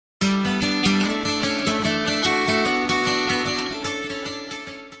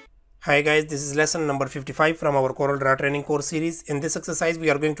Hi guys, this is lesson number 55 from our Corel Draw training course series. In this exercise,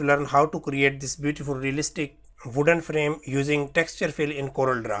 we are going to learn how to create this beautiful realistic wooden frame using texture fill in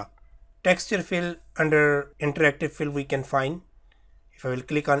Corel Draw. Texture fill under interactive fill we can find. If I will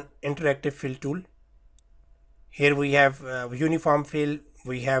click on interactive fill tool, here we have uniform fill,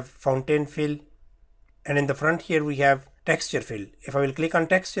 we have fountain fill, and in the front here we have texture fill. If I will click on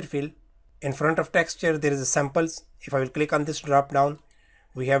texture fill, in front of texture there is a samples. If I will click on this drop down,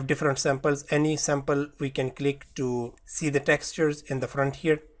 we have different samples. Any sample we can click to see the textures in the front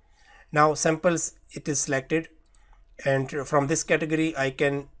here. Now samples, it is selected, and from this category I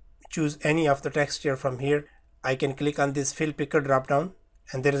can choose any of the texture from here. I can click on this fill picker drop down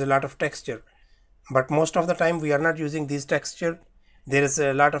and there is a lot of texture, but most of the time we are not using these texture. There is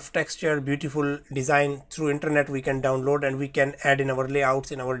a lot of texture, beautiful design through internet we can download and we can add in our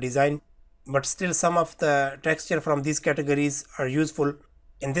layouts, in our design, but still some of the texture from these categories are useful.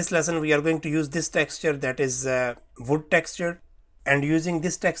 In this lesson we are going to use this texture, that is wood texture, and using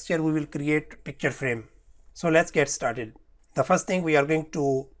this texture we will create picture frame. So let's get started. The first thing, we are going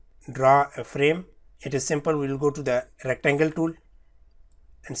to draw a frame. It is simple. We will go to the rectangle tool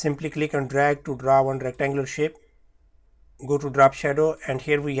and simply click and drag to draw one rectangular shape. Go to drop shadow, and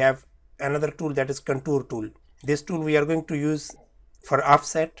here we have another tool, that is contour tool. This tool we are going to use for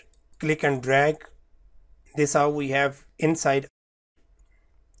offset. Click and drag. This how we have inside.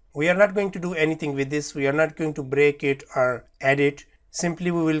 We are not going to do anything with this. We are not going to break it or add it. Simply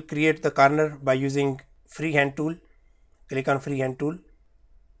we will create the corner by using freehand tool. Click on freehand tool.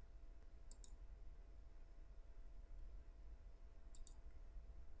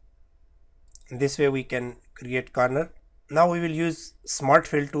 This way we can create corner. Now we will use smart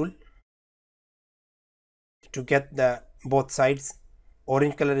fill tool to get the both sides.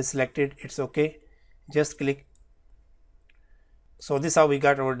 Orange color is selected, it's okay. Just click. So this is how we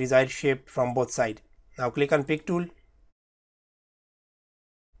got our desired shape from both sides. Now click on pick tool.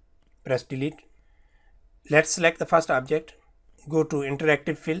 Press delete. Let's select the first object. Go to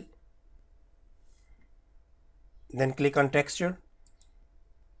interactive fill. Then click on texture.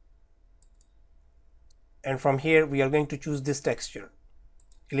 And from here we are going to choose this texture.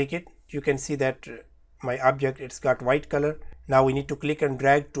 Click it. You can see that my object, it's got white color. Now we need to click and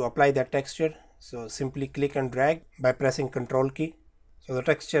drag to apply that texture. So simply click and drag by pressing Ctrl key. So the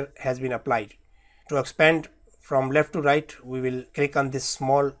texture has been applied. To expand from left to right, we will click on this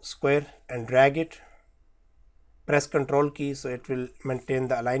small square and drag it. Press Ctrl key so it will maintain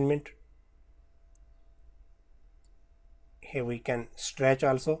the alignment. Here we can stretch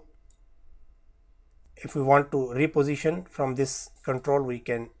also. If we want to reposition from this control, we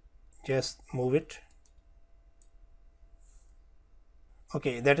can just move it.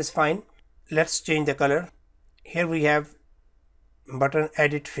 Okay, that is fine. Let's change the color. Here we have button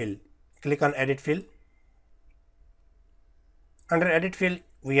edit fill. Click on edit fill. Under edit fill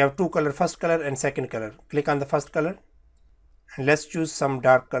we have two color, first color and second color. Click on the first color and let's choose some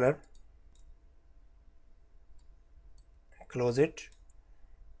dark color. Close it.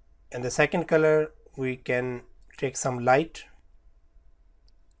 And the second color we can take some light.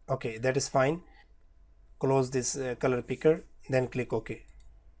 Okay, that is fine. Close this color picker, then click OK.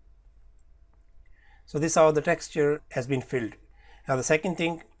 So this is how the texture has been filled. Now the second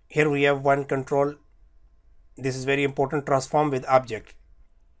thing, here we have one control. This is very important, transform with object.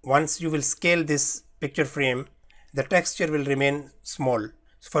 Once you will scale this picture frame, the texture will remain small.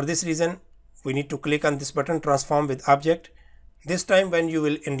 So for this reason we need to click on this button, transform with object. This time when you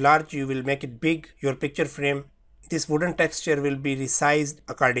will enlarge, you will make it big, your picture frame, this wooden texture will be resized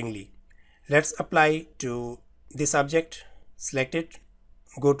accordingly. Let's apply to this object. Select it,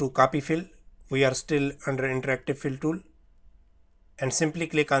 go to copy fill. We are still under interactive fill tool, and simply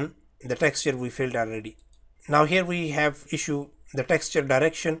click on the texture we filled already. Now here we have issue, the texture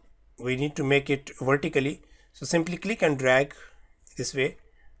direction. We need to make it vertically. So simply click and drag this way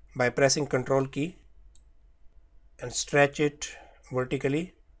by pressing Ctrl key and stretch it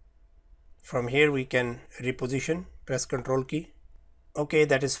vertically. From here we can reposition, press Ctrl key. Okay,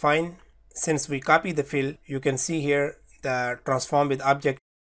 that is fine. Since we copy the fill, you can see here the transform with object.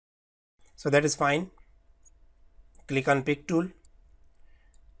 So that is fine. Click on pick tool.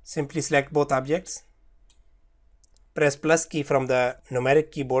 Simply select both objects. Press plus key from the numeric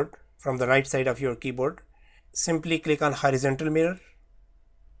keyboard, from the right side of your keyboard. Simply click on horizontal mirror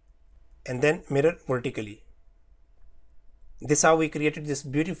and then mirror vertically. This is how we created this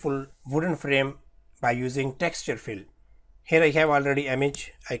beautiful wooden frame by using texture fill. Here I have already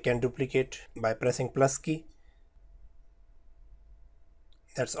image. I can duplicate by pressing plus key.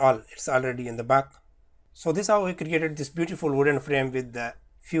 That's all. It's already in the back. So this is how we created this beautiful wooden frame with the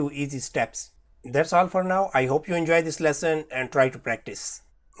few easy steps. That's all for now. I hope you enjoy this lesson and try to practice.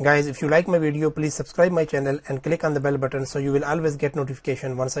 Guys, if you like my video, please subscribe my channel and click on the bell button so you will always get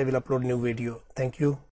notification once I will upload new video. Thank you.